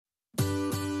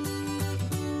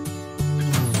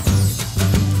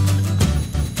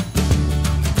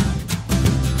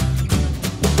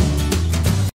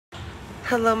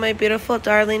Hello my beautiful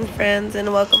darling friends,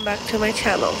 and welcome back to my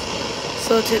channel.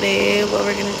 So today what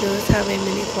we're going to do is have a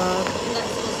mini vlog,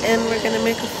 and we're going to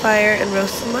make a fire and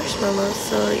roast some marshmallows.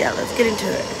 So yeah, let's get into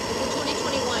it.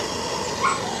 2021.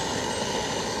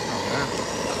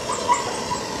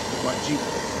 What Jeep?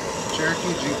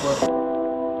 Cherokee Jeep what?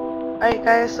 Alright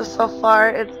guys, so far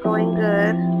it's going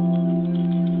good.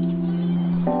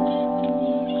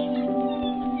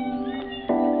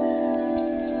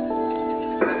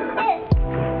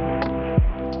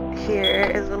 Here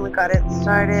is when we got it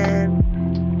started.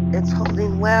 It's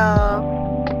holding well.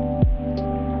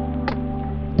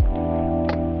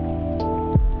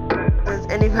 Does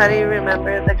anybody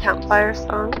remember the campfire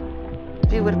song?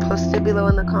 If you would post it below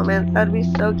in the comments, that'd be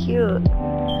so cute.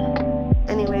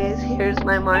 Anyways, here's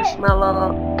my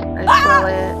marshmallow. I swirl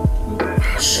it.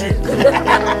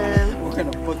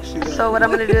 So what I'm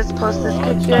going to do is post this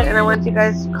picture, and I want you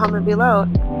guys to comment below.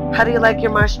 How do you like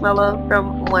your marshmallow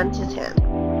from 1 to 10?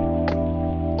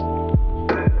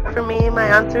 For me, my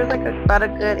answer is like about a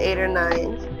good 8 or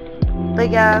 9. But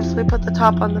yeah, so we put the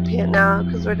top on the pan now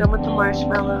because we're done with the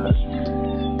marshmallows.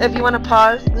 If you want to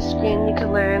pause the screen, you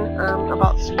can learn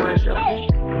about s'mores real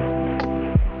quick.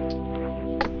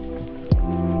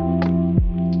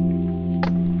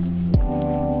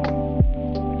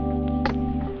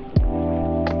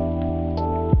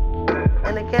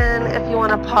 And again, if you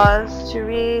want to pause to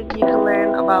read, you can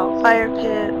learn about fire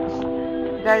pits.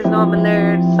 You guys know I'm a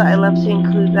nerd, so I love to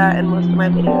include that in most of my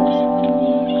videos.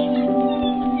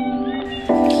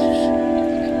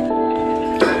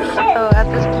 So at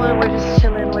this point, we're just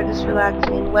chilling, we're just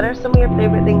relaxing. What are some of your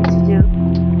favorite things to do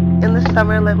in the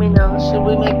summer? Let me know. Should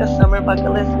we make a summer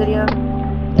bucket list video?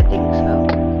 I think so.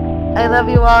 I love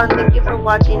you all, and thank you for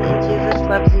watching, and Jesus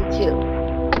loves you too.